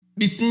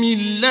بسم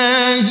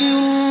الله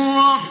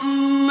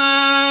الرحمن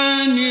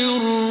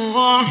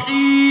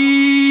الرحيم.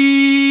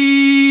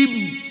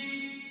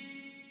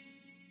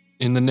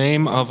 In the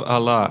name of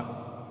Allah,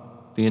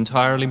 the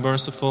entirely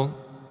merciful,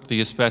 the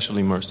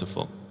especially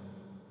merciful.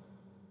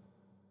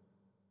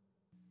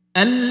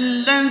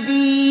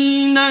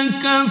 الذين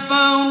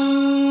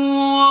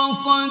كفروا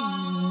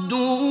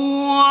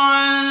وصدوا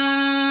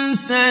عن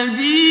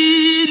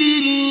سبيل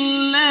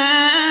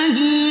الله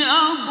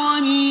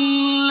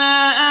أضل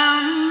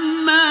أعمالهم.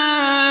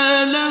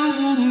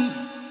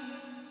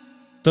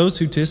 Those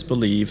who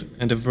disbelieve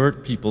and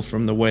avert people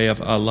from the way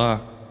of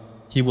Allah,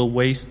 He will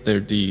waste their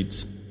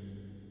deeds.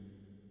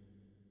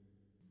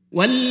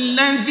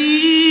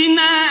 والذين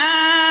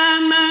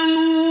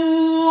آمنوا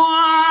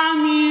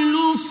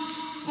وعملوا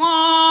الصالحات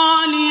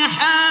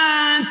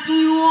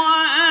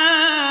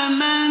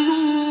وآمنوا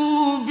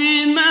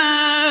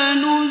بما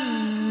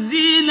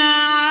نزل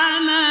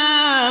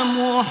على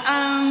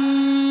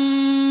محمد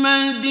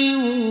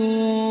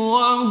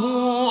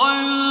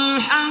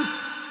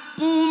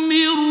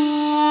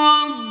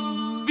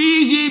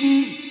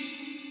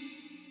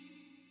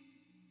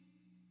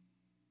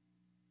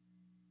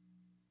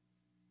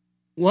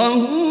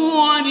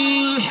وهو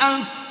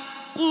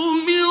الحق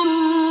من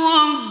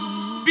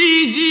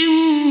ربهم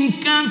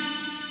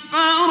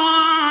كفر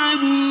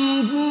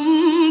عنهم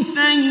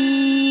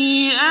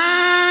سيئاتهم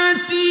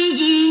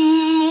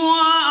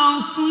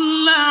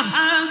وأصلح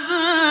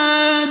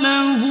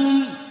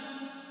بالهم.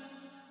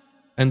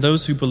 And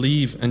those who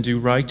believe and do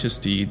righteous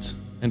deeds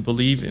and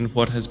believe in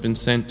what has been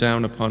sent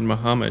down upon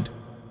Muhammad,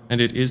 and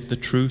it is the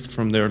truth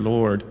from their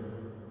Lord,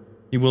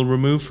 He will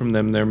remove from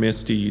them their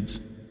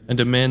misdeeds and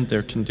amend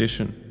their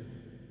condition.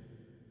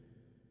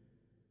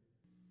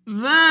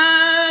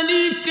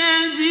 ذلك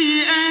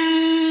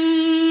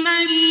بأن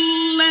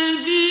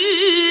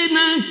الذين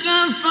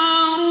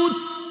كفروا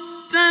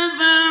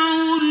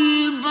اتبعوا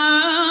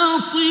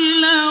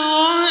الباطل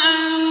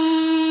وأن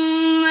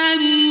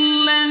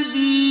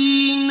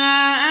الذين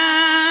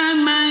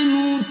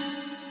آمنوا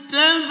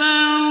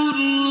اتبعوا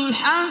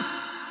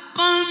الحق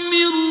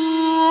من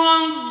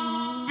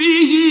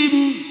ربهم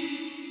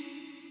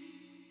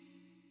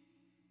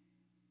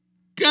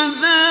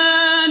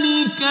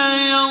كذلك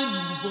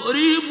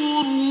يضرب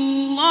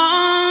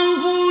الله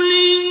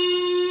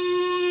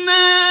للناس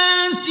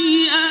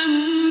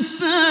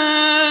أمثالهم.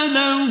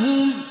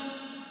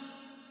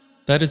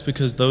 That is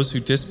because those who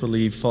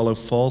disbelieve follow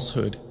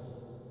falsehood,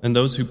 and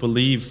those who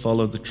believe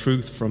follow the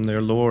truth from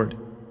their Lord.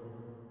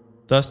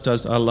 Thus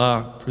does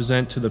Allah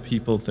present to the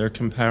people their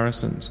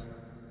comparisons.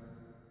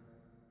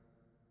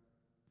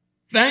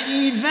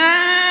 فإذا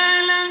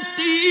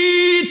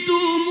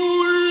لقيتم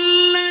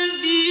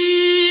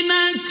الذين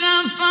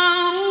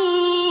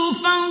كفروا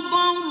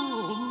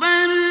فضرب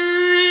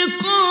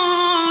الرقاب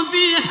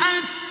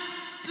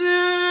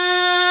حتى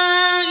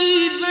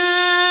إذا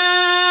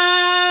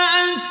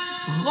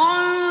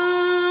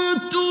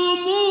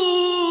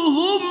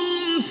أثخنتموهم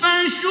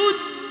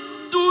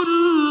فشدوا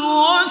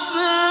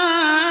الوثاق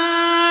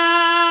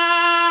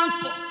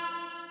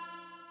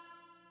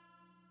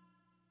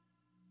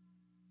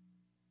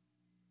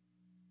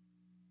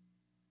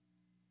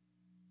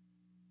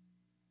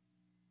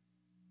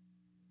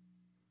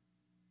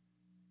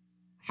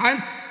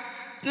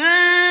حتى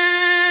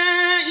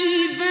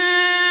إذا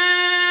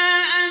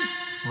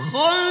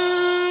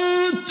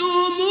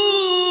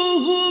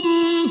أثخنتموهم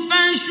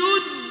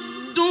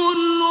فشدوا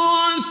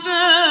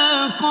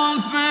الوثاق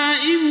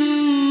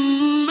فإما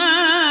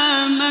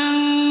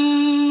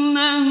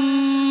منا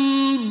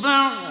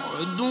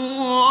بعد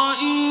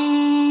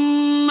وإما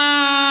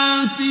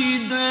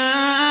فداء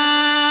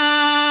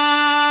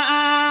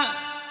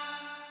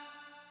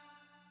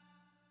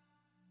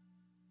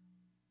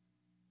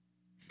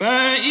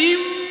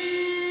فإما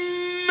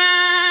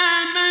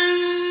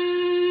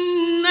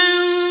منا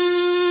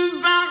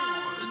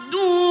بعد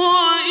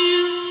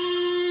وإما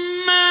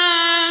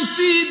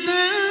فداء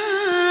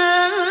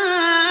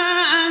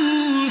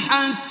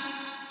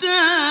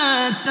حتى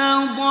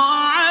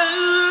تضع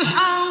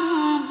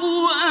الحرب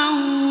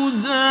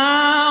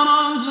أوزارها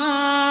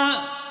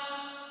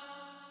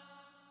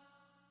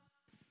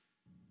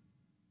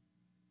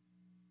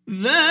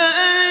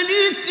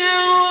ذلك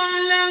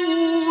ولو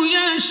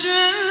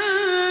يشاء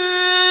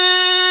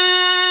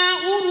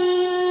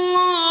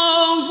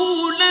الله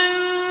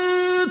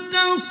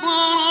لانتصر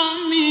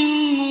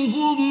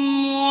منهم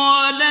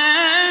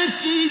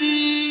ولكن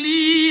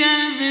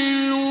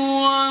ليبلو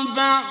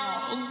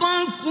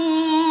بعضكم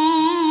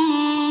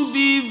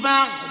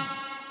ببعض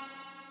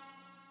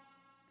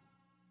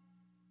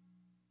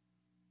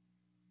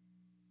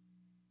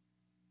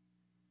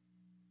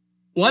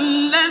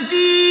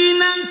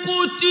والذين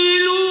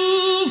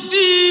قتلوا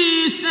في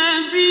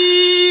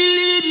سبيل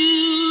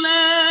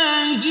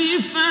الله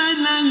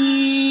فلن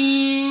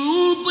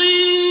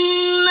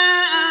يضل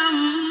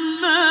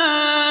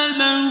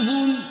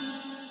أعمالهم.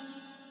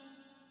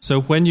 So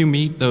when you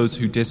meet those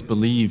who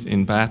disbelieve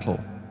in battle,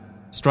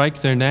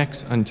 strike their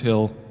necks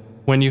until,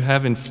 when you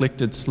have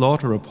inflicted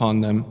slaughter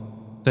upon them,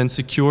 then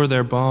secure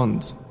their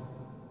bonds,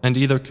 and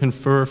either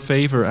confer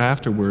favor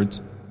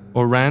afterwards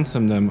or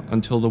ransom them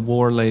until the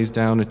war lays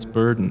down its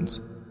burdens.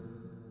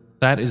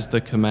 That is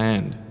the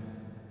command.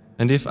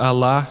 And if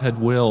Allah had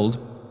willed,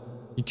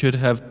 He could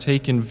have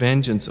taken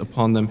vengeance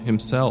upon them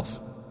Himself.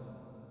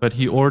 But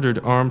He ordered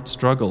armed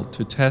struggle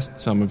to test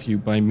some of you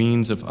by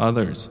means of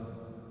others.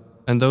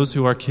 And those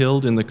who are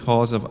killed in the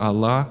cause of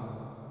Allah,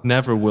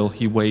 never will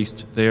He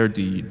waste their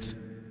deeds.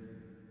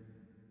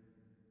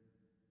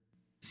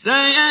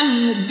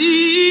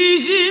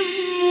 سيهديهم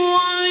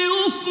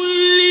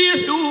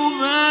ويصلح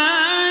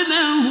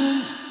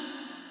بالهم.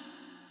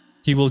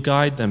 He will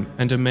guide them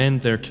and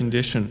amend their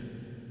condition.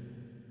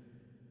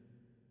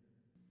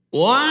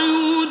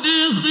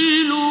 ويدخلهم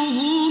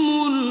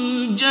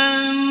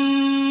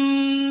الجنة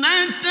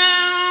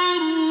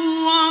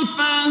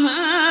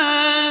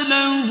عرفها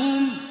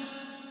لهم.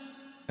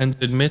 And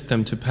admit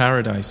them to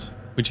paradise,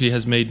 which He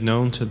has made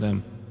known to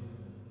them.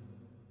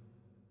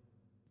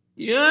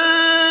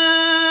 يا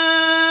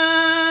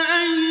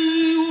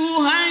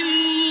أيها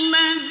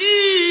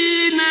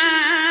الذين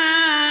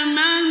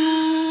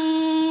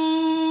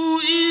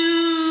آمنوا إن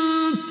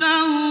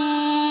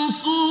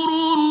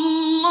تنصروا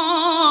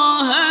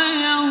الله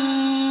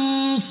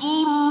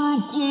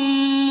ينصركم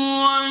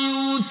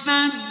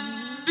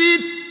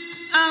ويثبت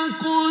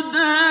أقدامكم.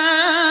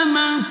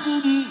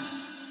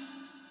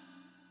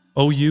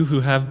 O you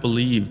who have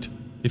believed,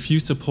 if you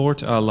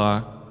support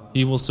Allah,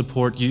 He will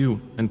support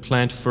you and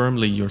plant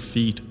firmly your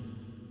feet.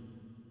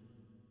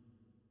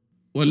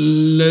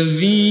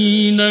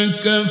 والذين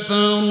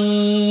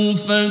كفروا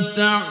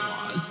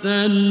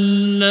فتعسا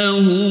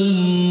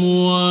لهم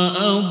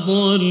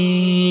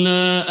وأضل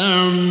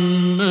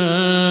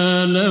أعمالهم.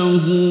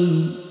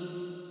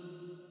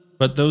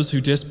 But those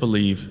who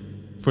disbelieve,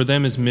 for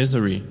them is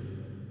misery,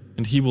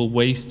 and He will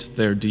waste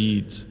their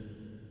deeds.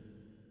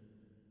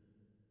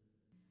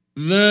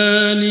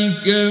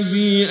 ذلك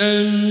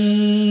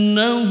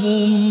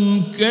بأنهم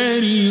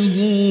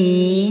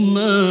كرهوا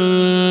ما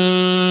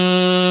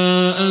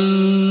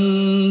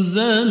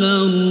أنزل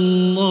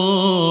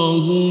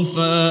الله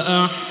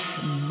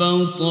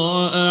فأحبط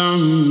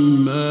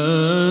أعمالهم.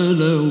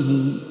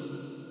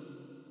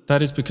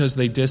 That is because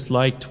they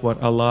disliked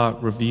what Allah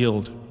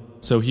revealed,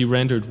 so He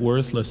rendered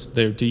worthless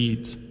their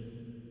deeds.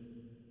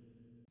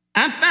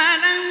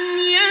 أفلم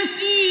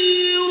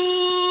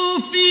يسيروا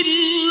في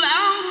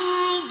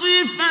الأرض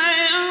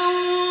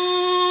فينظروا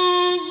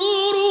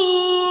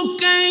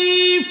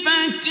كيف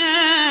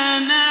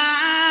كان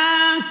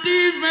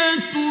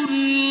عاقبة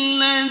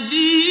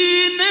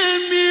الذين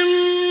من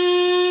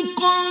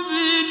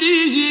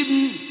قبلهم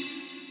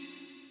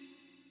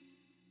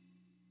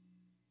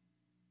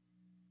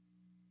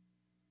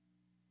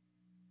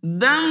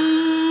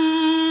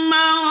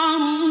دمر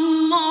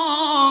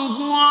الله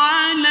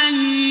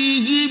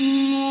عليهم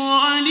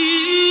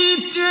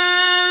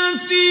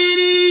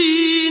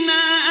وللكافرين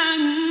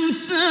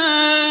أمثالها.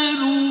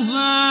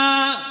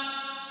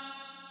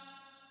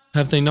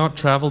 Have they not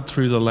traveled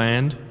through the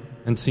land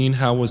and seen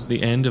how was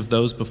the end of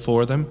those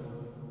before them?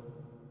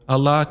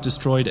 Allah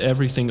destroyed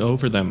everything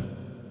over them,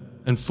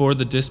 and for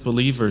the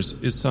disbelievers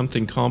is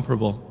something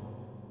comparable.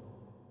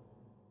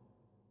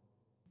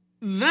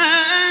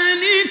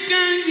 ذلك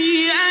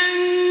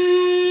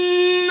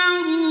بأن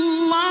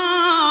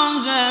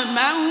الله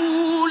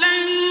مولى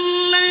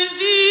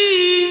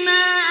الذين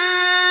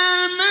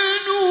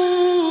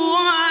آمنوا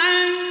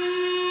وأن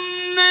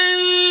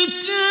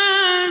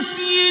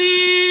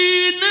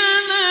الكافرين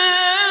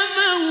لا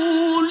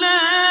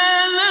مولى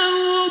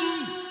لهم.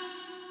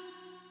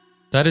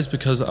 That is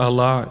because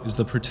Allah is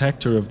the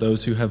protector of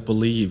those who have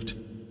believed,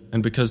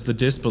 and because the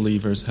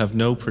disbelievers have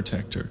no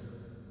protector.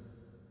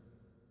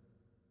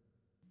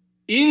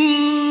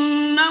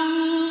 إن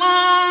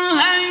الله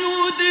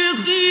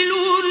يدخل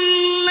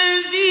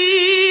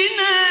الذين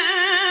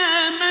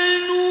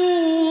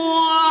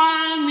آمنوا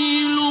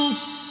وعملوا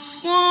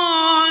الصالحات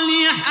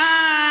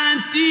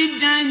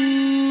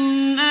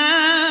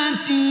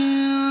جنات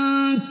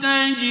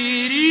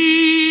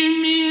تجري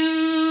من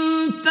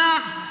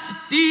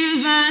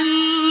تحتها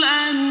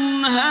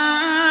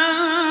الأنهار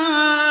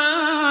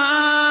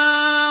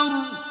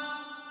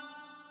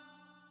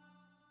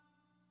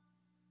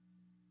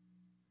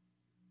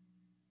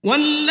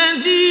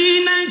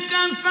والذين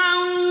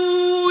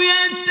كفروا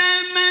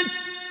يتمتعون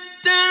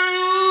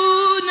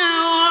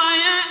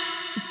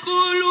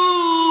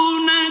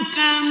ويأكلون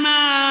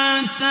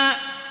كما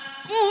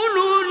تأكل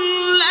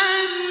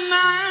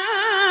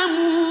الأنعام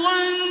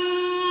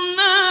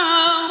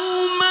والنار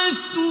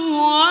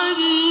مثوى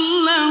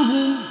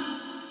لهم.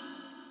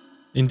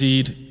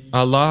 Indeed,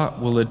 Allah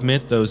will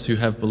admit those who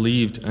have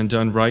believed and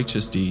done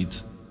righteous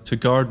deeds to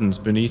gardens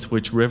beneath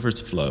which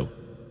rivers flow.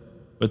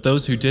 But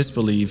those who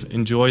disbelieve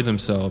enjoy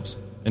themselves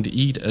and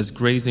eat as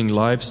grazing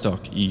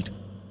livestock eat,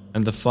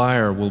 and the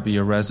fire will be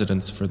a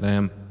residence for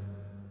them.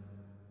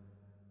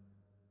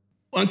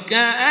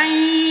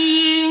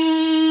 وكأين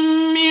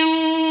من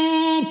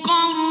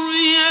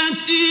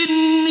قرية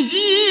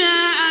هي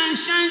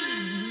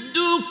أشد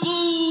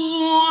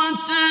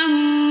قوة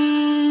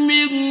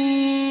من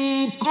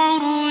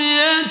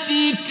قرية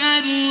قريتك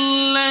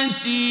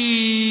التي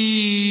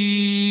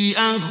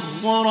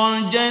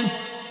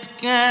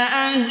أخرجتك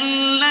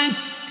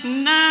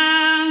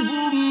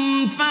أهلكناهم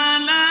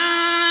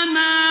فلا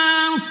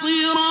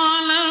ناصر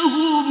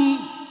لهم.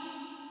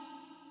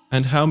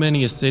 And how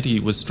many a city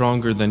was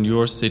stronger than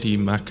your city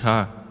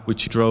Makkah,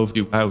 which drove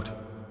you out?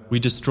 We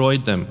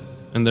destroyed them,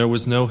 and there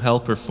was no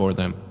helper for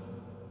them.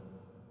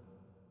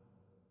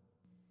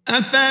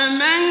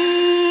 أفمن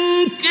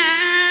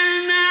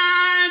كان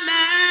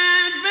على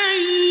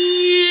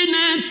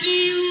بينة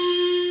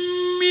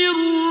من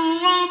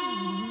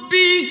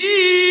ربه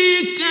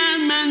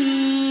كمن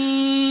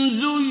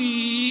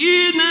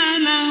زين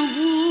له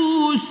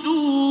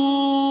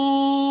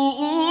سوء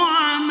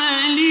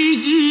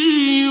عمله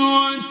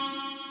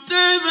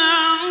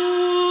واتبعوا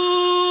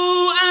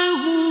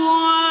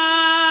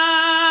أهواءهم.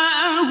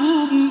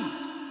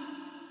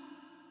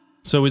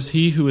 So is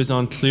he who is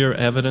on clear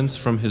evidence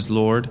from his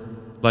Lord,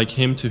 like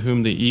him to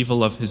whom the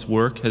evil of his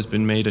work has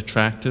been made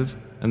attractive,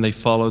 and they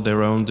follow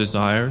their own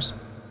desires?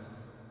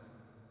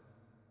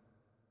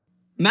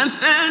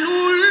 مثل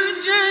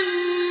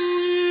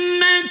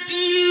الجنة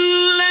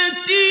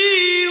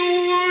التي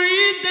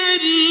وعد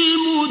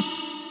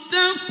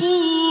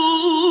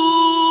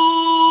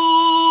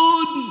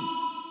المتقون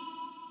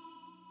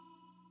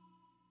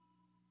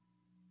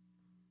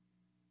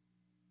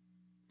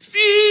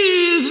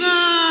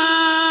فيها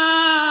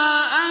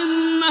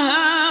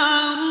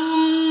أنهار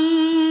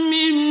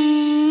من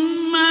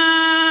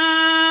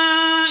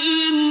ماء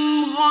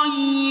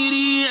غير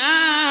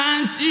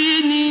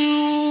آسن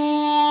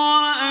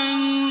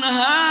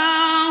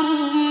وأنهار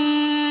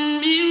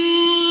من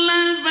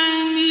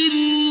لبن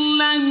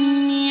لم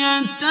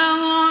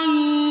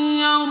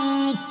يتغير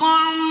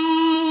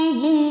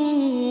طعمه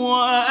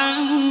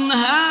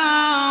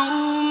وأنهار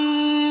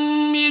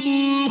من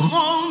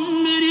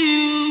خمر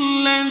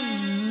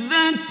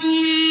لذة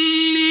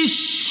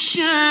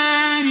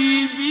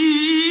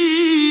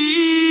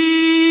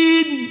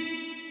للشاربين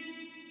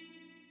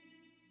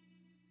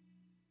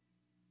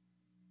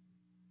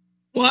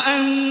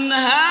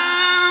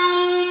وأنهار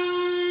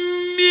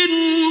من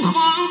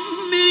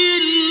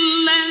خمر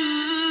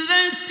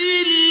لذة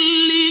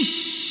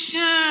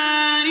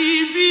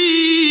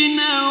للشاربين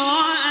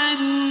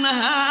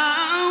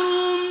وأنهار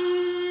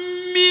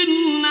من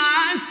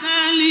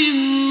عسل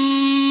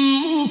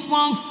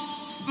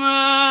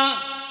مصفى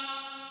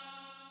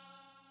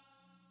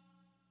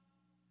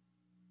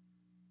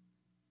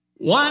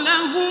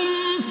ولهم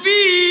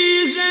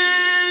فيها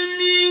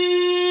من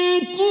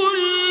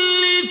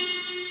كل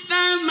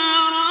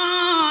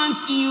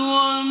الثمرات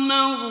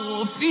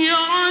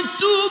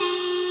ومغفرة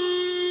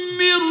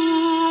من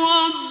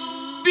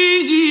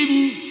ربهم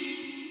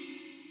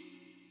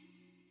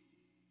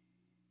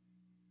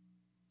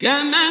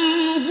كمن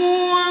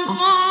هو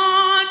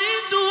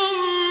خالد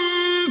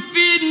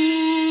في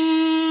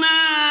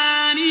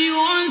النار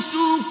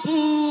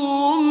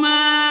وسقوا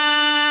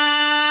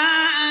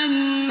ماء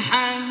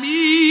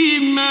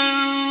حميما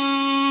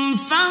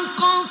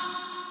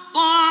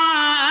فقطع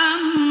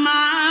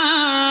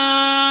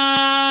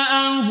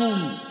أمعاءهم.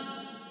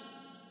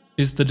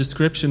 Is the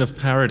description of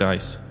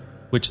paradise,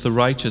 which the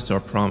righteous are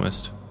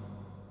promised,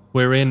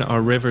 wherein are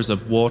rivers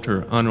of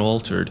water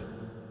unaltered,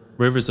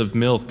 rivers of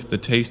milk the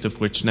taste of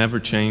which never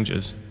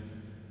changes,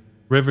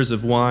 rivers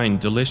of wine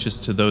delicious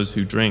to those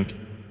who drink,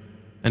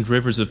 and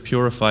rivers of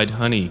purified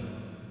honey,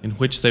 in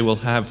which they will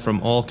have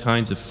from all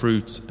kinds of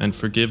fruits and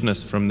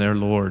forgiveness from their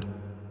Lord,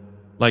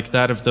 like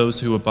that of those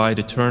who abide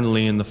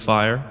eternally in the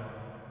fire,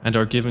 and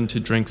are given to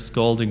drink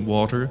scalding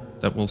water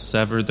that will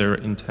sever their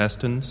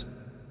intestines?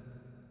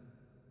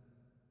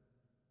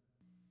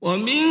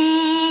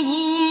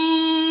 ومنهم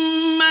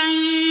من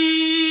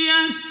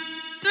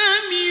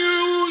يستمع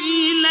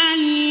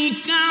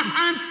إليك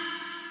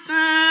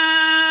حتى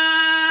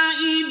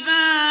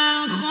إذا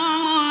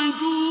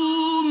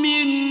خرجوا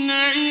من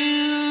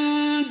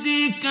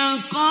عندك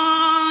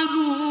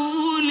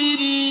قالوا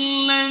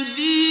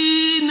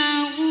للذين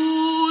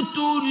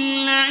أوتوا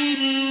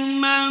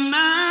العلم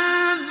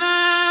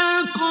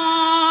ماذا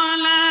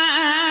قال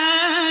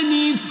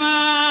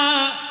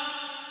آنفا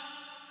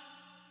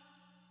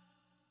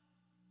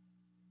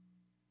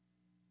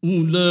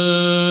أولئك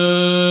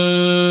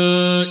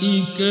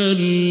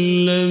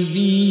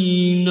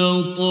الذين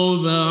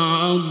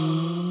طبع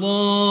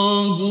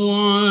الله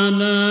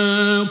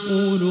على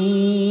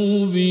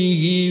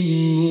قلوبهم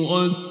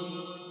واتبعوا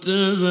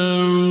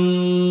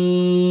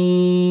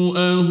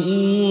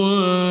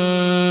أهواءهم.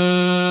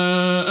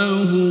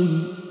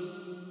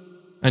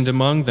 And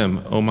among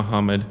them, O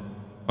Muhammad,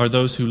 are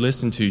those who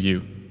listen to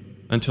you,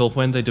 until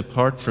when they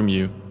depart from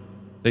you,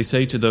 they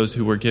say to those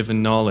who were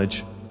given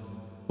knowledge,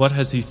 "What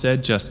has he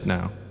said just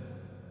now?"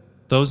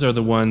 Those are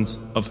the ones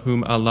of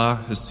whom Allah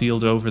has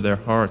sealed over their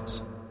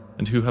hearts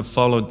and who have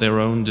followed their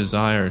own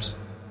desires.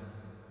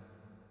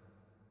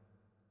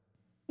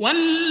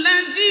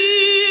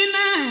 والذين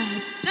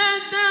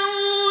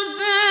اهتدوا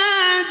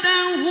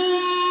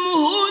زادهم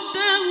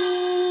هدى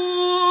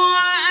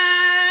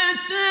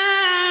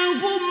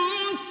وآتاهم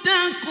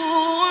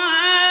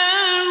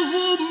تقواهم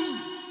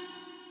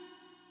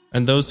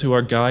And those who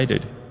are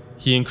guided,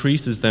 He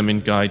increases them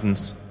in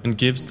guidance and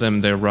gives them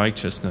their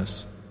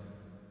righteousness.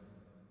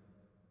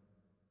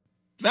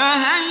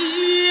 فهل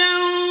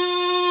ينظرون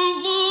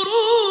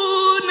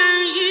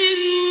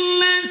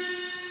إلا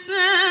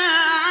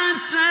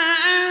الساعة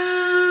أن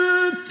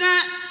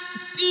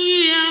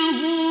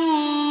تأتيهم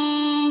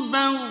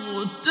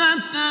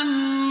بغتة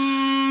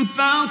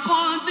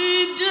فقد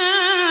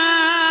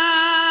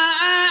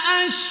جاء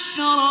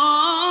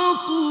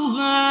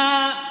أشراطها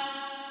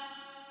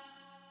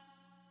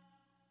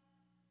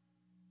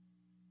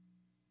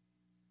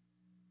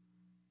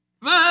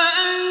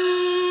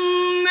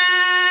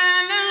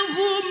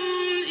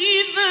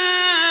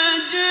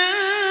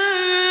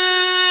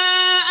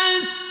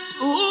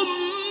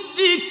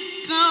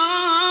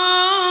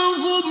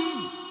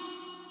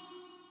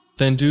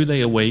Then do they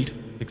await,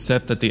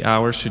 except that the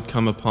hour should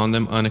come upon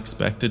them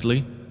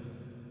unexpectedly?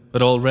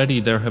 But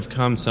already there have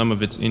come some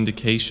of its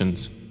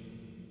indications.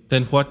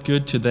 Then what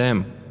good to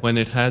them, when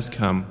it has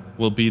come,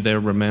 will be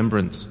their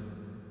remembrance?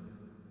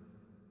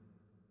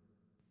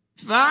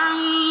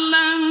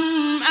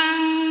 فاعلم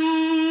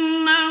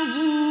أنه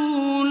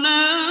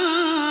لا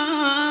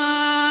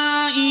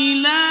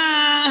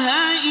إله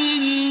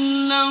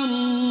إلا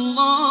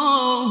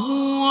الله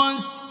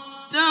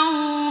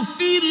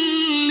واستغفر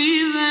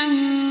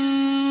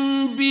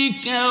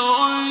لذنبك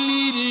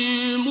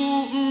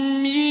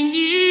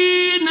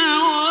وللمؤمنين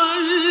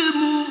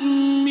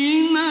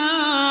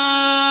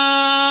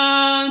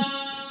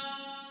والمؤمنات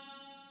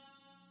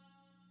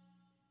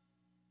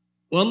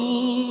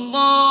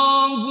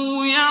والله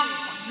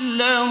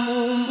يعلم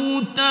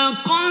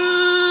متقلبكم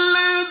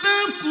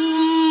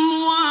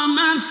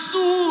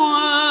ومثواكم.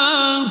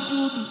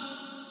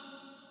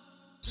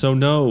 So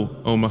know,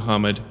 O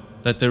Muhammad,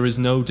 that there is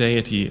no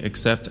deity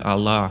except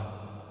Allah,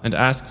 and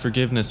ask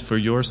forgiveness for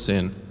your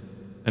sin,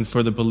 and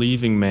for the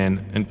believing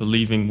men and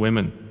believing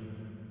women.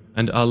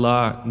 And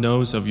Allah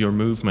knows of your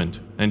movement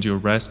and your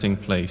resting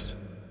place.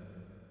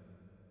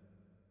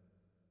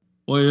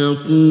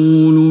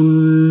 ويقول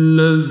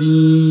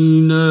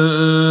الذين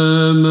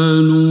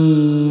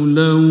آمنوا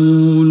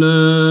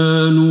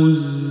لولا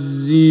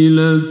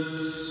نزلت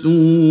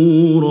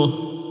سورة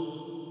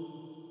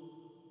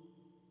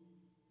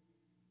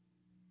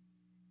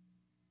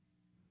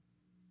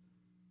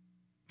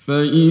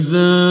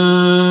فإذا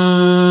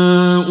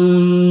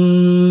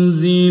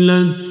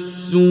أنزلت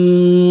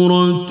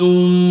سورة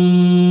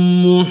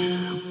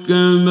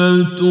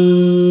محكمة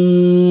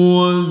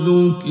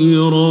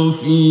وذكر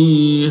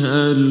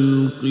فيها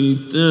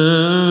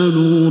القتال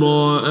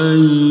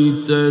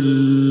رأيت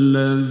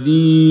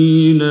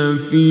الذين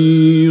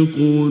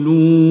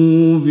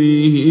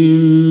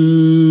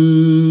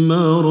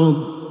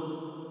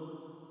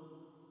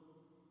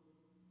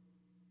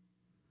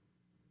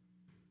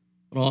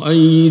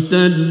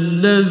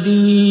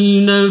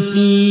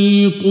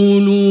في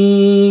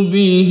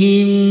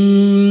قلوبهم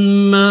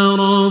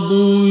مرض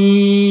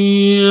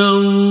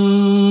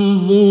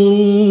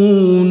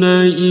ينظرون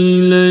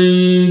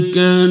إليك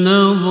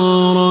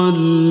نظر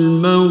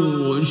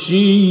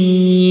المغشي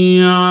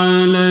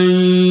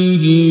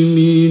عليه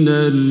من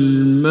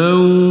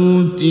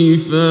الموت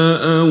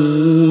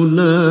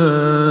فأولى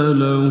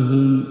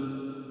لهم.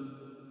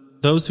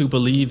 Those who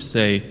believe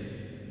say,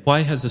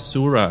 why has a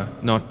surah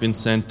not been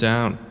sent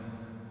down?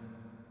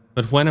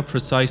 But when a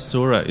precise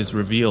surah is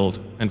revealed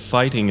and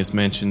fighting is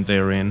mentioned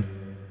therein,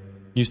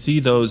 you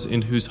see those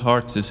in whose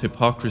hearts is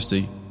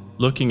hypocrisy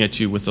looking at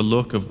you with the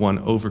look of one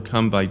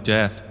overcome by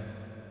death,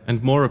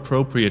 and more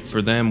appropriate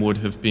for them would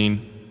have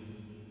been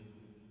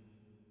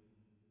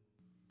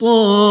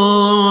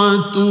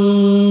طاعة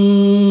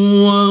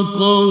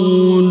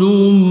وقول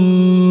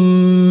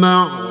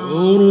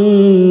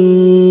معروف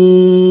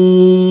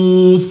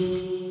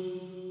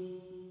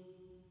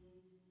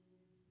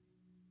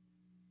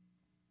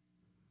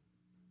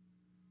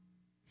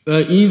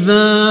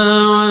فإذا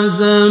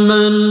عزم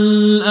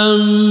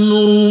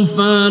الأمر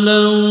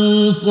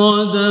فلو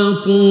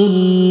صدقوا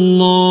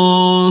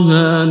الله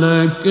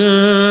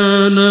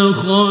لكان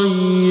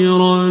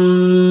خيرا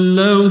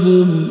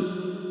لهم.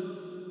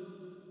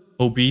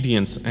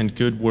 obedience and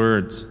good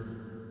words.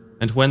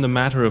 And when the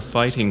matter of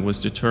fighting was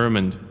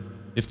determined,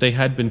 if they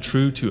had been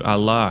true to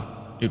Allah,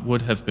 it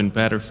would have been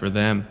better for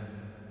them.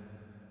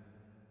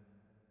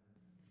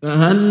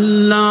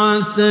 فهل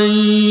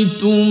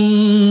عسيتم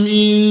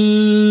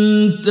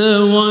إن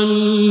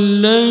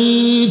توليتم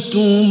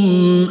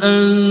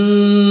أن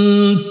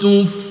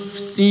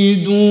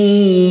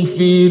تفسدوا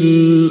في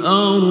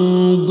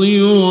الأرض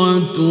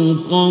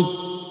وتقطعوا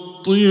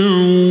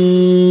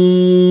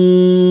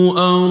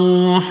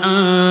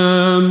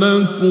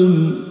أرحامكم.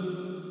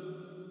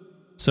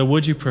 So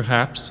would you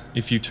perhaps,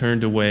 if you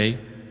turned away,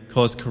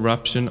 cause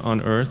corruption on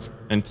earth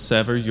and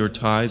sever your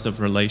ties of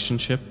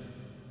relationship?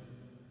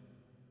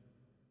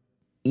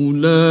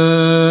 أولئك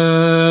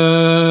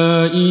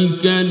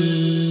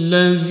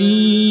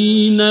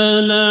الذين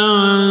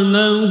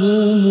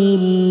لعنهم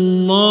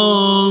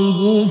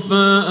الله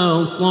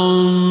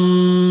فأصمهم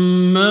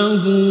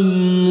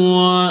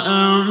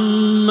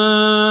وأعمى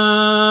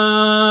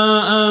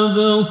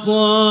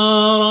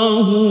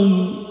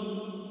أبصارهم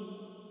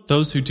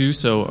Those who do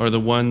so are the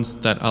ones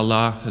that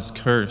Allah has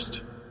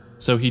cursed,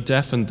 so He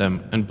deafened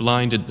them and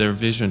blinded their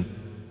vision.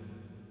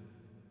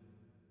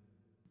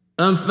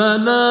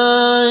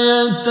 أفلا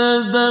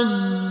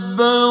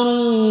يتدبرون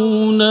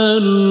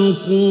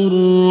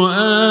القرآن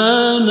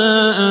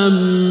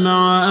أم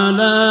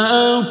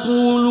على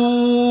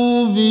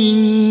قلوب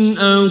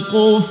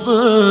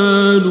أقفالها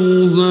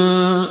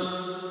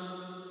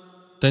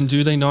Then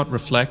do they not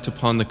reflect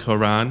upon the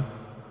Quran,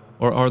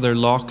 or are there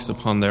locks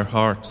upon their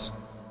hearts?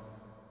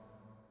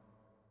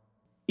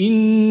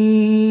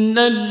 إن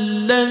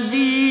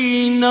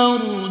الذين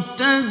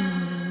ارتدوا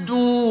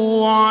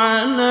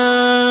على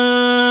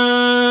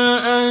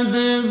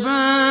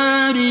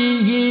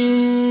أدبارهم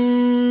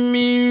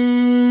من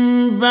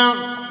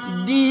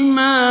بعد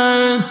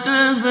ما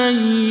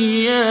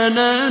تبين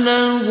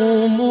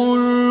لهم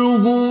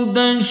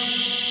الهدى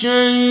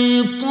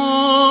الشيطان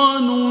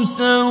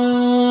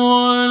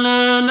سول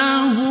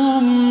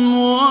لهم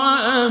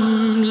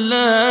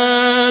وأملى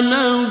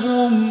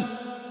لهم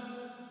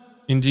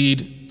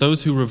Indeed,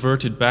 those who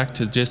reverted back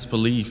to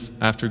disbelief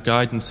after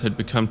guidance had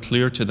become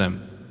clear to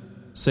them,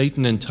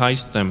 Satan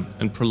enticed them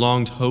and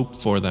prolonged hope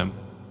for them.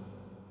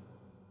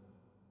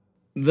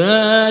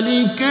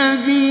 ذلك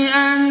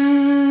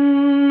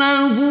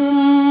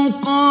بأنهم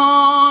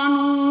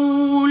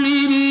قالوا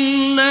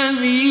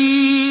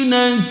للذين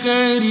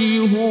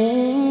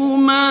كرهوا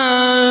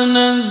ما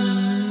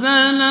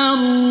نزل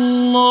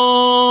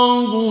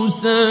الله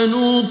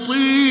سنطيعكم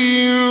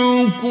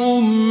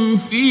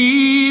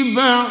في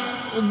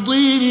بعض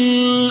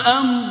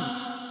الأمر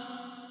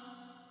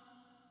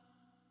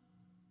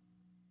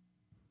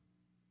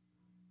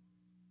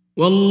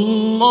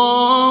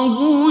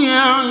والله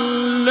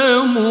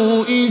يعلم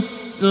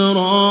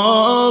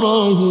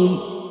إسرارهم.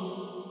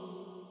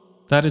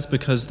 That is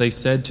because they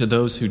said to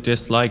those who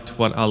disliked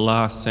what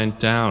Allah sent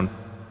down,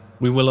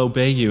 "We will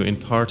obey you in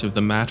part of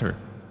the matter,"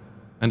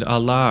 and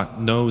Allah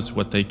knows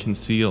what they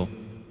conceal.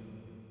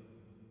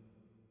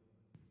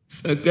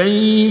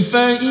 فكيف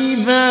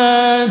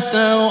إذا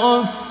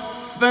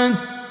توفتهم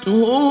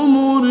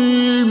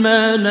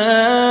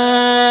الملائكة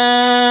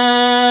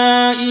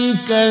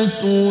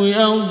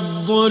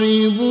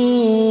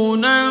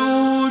يضربون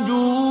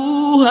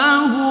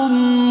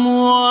وجوههم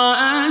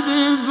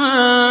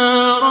وأدبارهم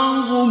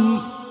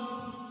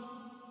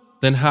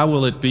Then how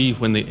will it be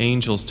when the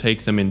angels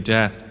take them in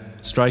death,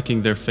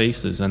 striking their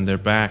faces and their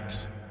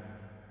backs?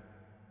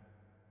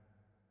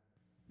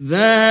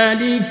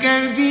 ذلك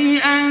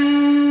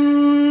بأنهم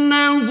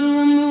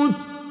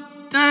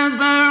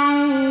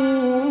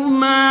اتبعوا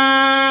ما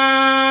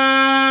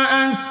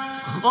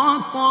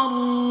أسخط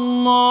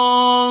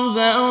الله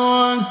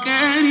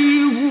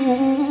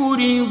وكرهوا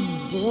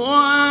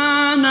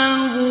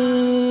رضوانه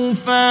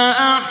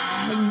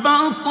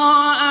فأحبط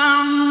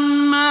أعمالهم.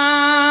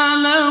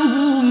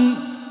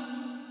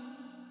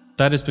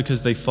 That is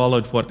because they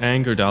followed what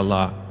angered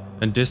Allah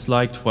and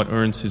disliked what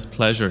earns His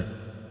pleasure,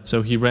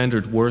 so He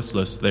rendered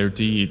worthless their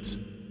deeds.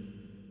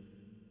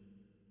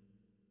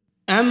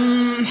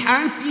 أم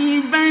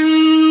حسب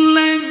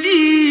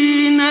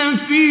الذين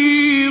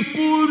في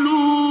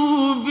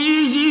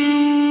قلوبهم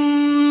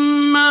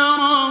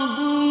مرض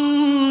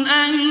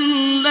أن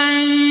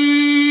لن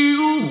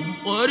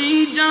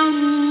يخرج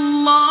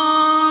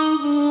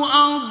الله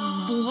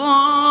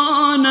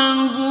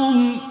أضغانهم.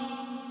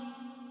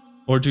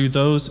 Or do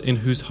those in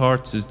whose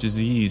hearts is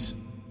disease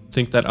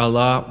think that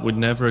Allah would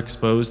never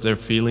expose their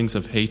feelings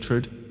of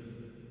hatred?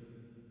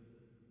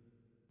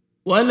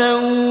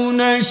 ولو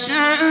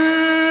نشاء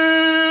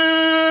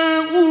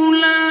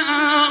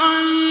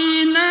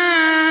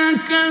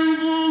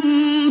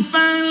لأريناكهم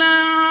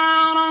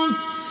فلعرفتهم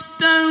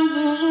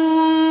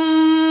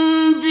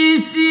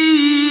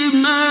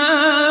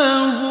بسيماهم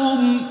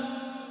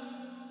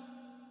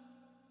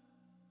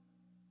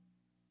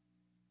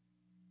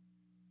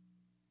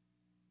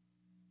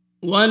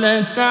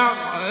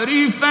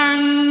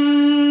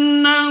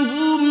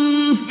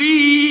ولتعرفنهم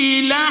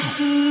في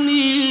لحن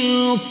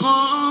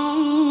القول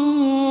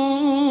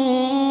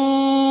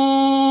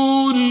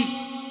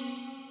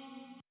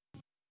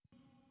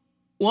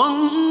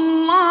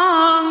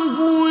والله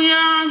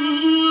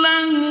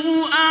يعلم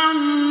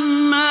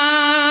أعمالكم.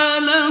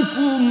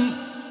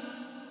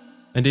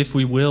 And if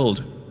we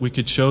willed, we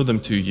could show them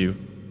to you,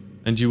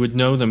 and you would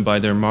know them by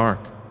their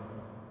mark.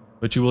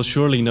 But you will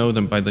surely know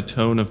them by the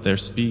tone of their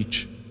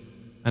speech,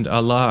 and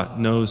Allah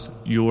knows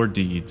your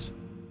deeds.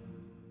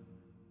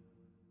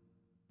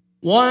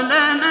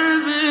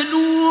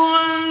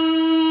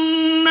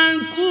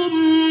 وَلَنَبْلُوَنَّكُمْ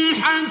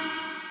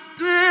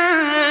حَتَّى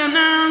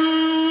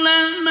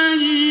نَعْلَمَ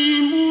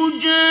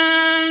الْمُجَاهِدِينَ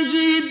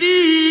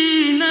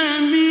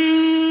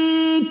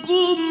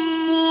مِنكُمْ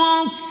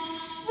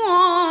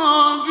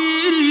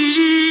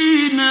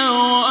وَالصَّابِرِينَ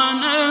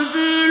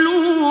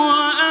وَنَبْلُوَ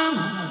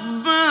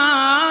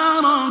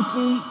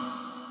أَخْبَارَكُمْ.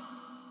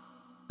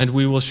 And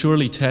we will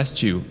surely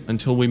test you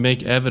until we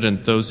make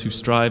evident those who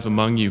strive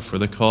among you for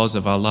the cause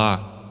of Allah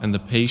and the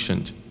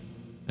patient,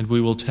 and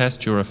we will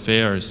test your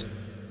affairs.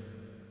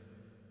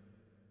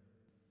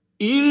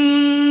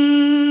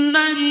 إن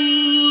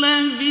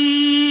الذين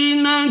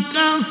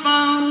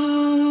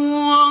كفروا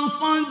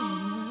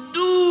وصدوا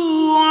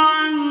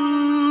عن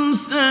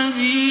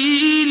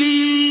سبيل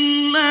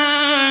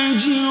الله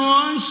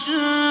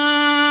وشاقوا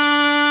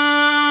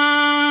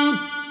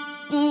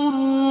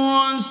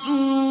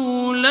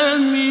الرسول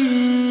من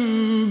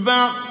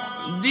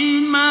بعد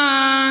ما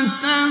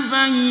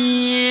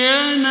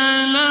تبين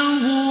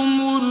لهم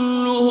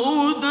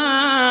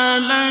الهدى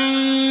لن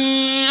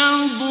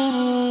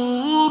يضروا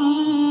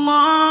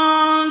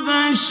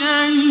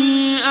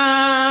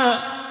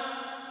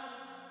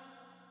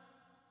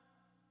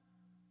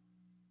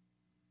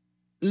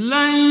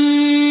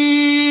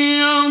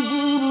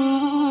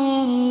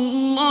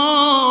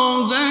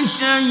الله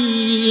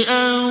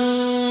شيئا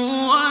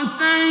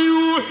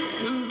وسيحبط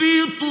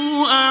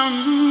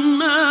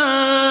أعمالهم.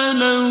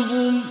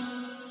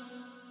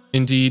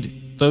 Indeed,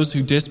 those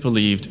who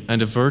disbelieved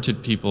and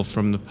averted people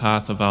from the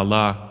path of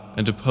Allah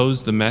and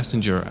opposed the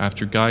Messenger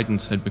after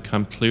guidance had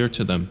become clear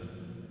to them,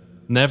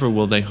 never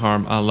will they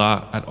harm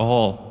Allah at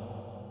all,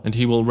 and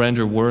He will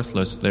render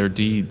worthless their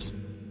deeds.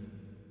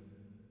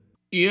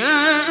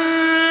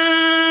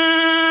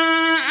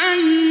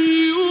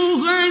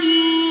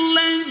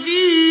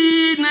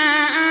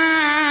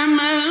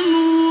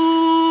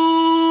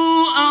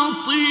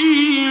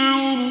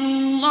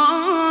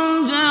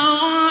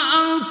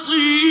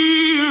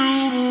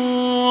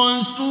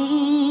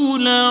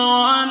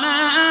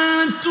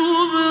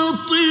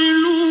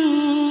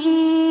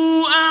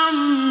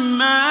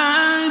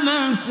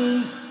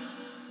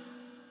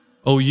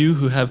 O you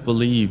who have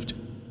believed,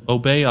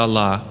 obey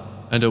Allah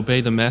and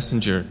obey the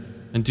Messenger,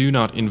 and do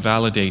not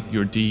invalidate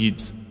your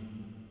deeds.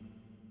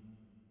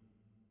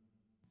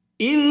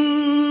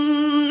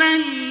 إن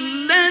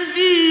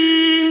الذين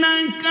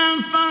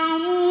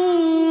كفروا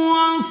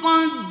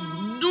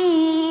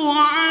وصدوا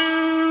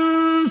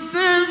عن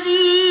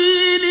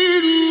سبيل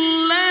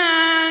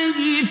الله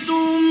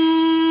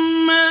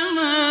ثم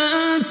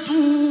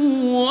ماتوا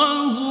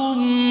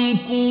وهم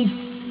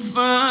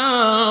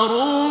كفار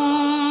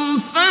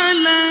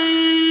فلن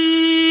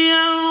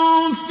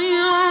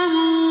يغفر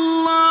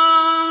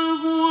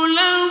الله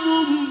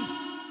لهم.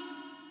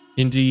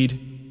 Indeed,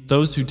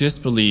 those who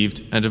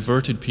disbelieved and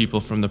averted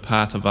people from the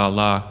path of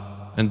Allah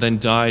and then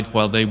died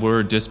while they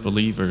were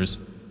disbelievers,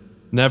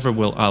 never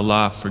will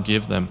Allah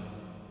forgive them.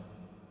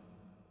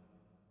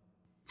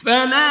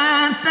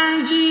 فلا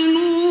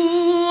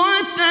تهنوا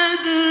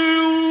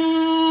وتدعوا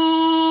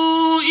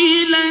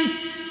إلى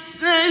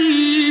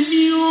السلم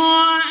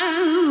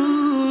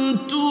وأنتم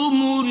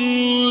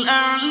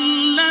الأعلون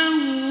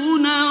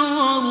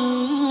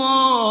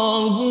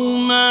والله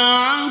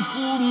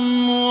معكم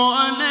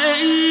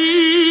ولن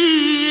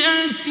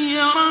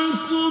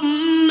يتركم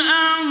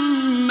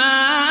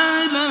أعمالكم.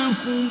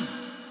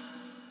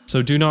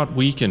 So do not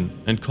weaken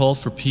and call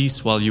for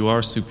peace while you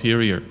are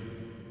superior.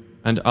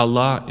 And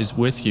Allah is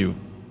with you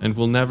and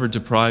will never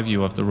deprive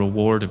you of the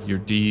reward of your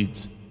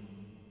deeds.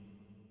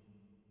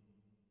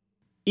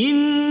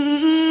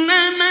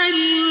 إنما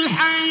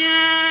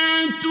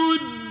الحياة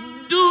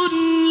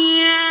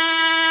الدنيا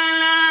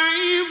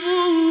لعب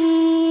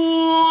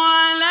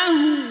وله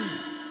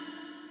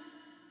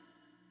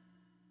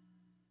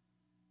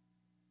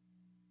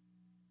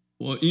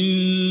وإن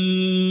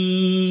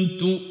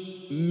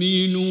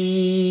تؤمنوا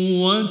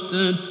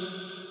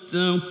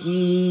وتتقوا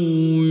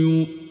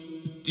يؤتكم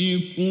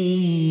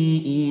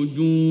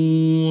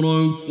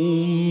أجوركم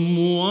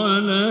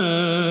ولا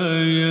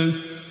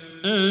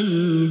يسألكم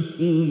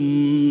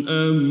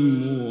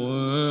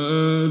أموالكم.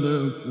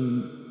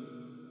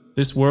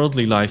 This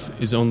worldly life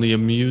is only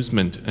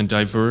amusement and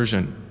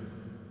diversion.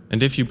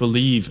 And if you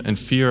believe and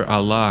fear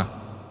Allah,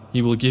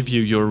 He will give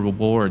you your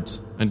rewards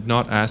and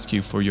not ask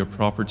you for your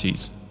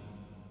properties.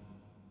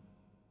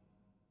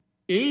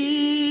 إن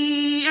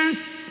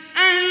يسألكموها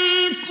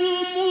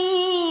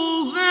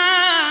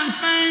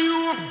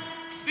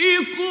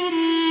فيحفكم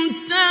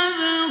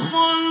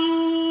تبخلوا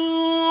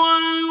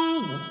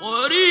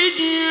ويخرج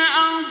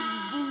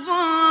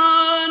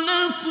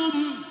أضغانكم.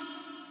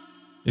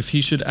 If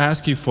He should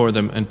ask you for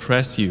them and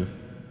press you,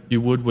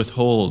 you would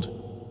withhold,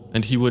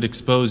 and He would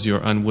expose your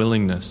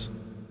unwillingness.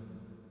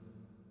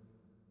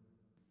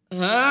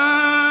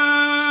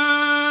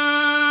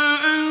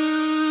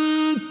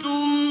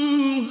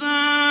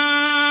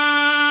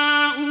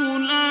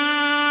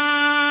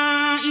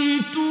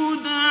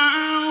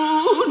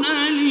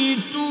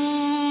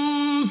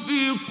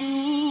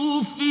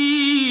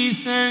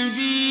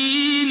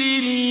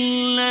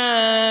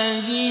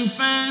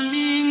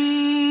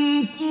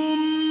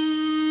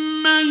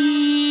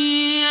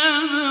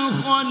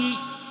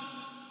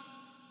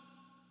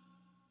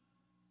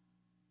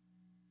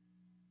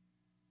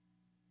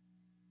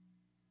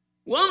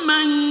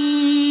 ومن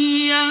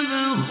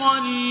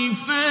يبخل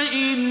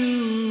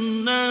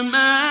فإنما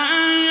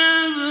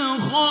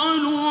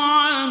يبخل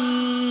عن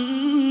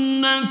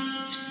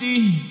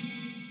نفسه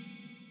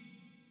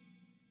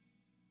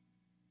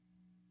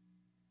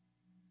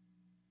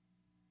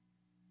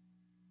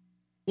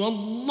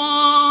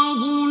والله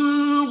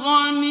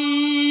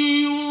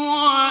الغني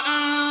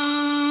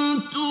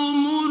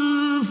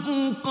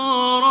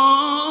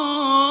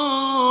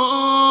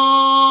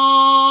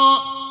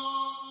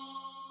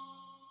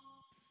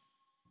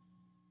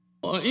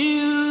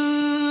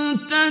وإن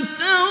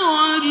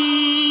تتولوا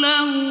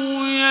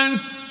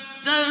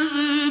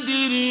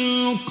يستبدل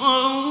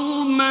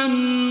قوما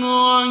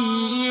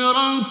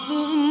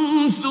غيركم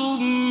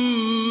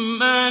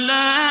ثم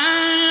لا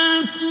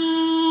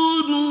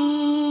يكونوا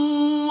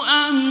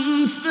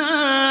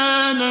أمثالكم.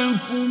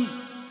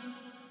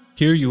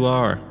 Here you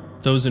are,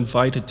 those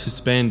invited to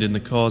spend in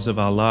the cause of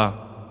Allah.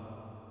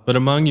 But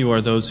among you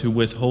are those who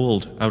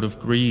withhold out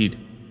of greed.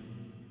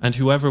 And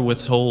whoever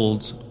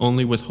withholds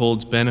only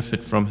withholds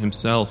benefit from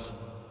himself.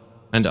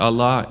 And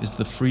Allah is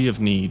the free of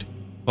need,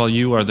 while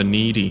you are the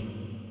needy.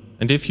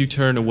 And if you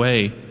turn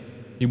away,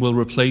 He will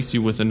replace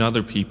you with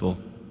another people.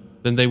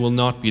 Then they will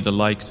not be the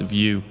likes of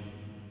you.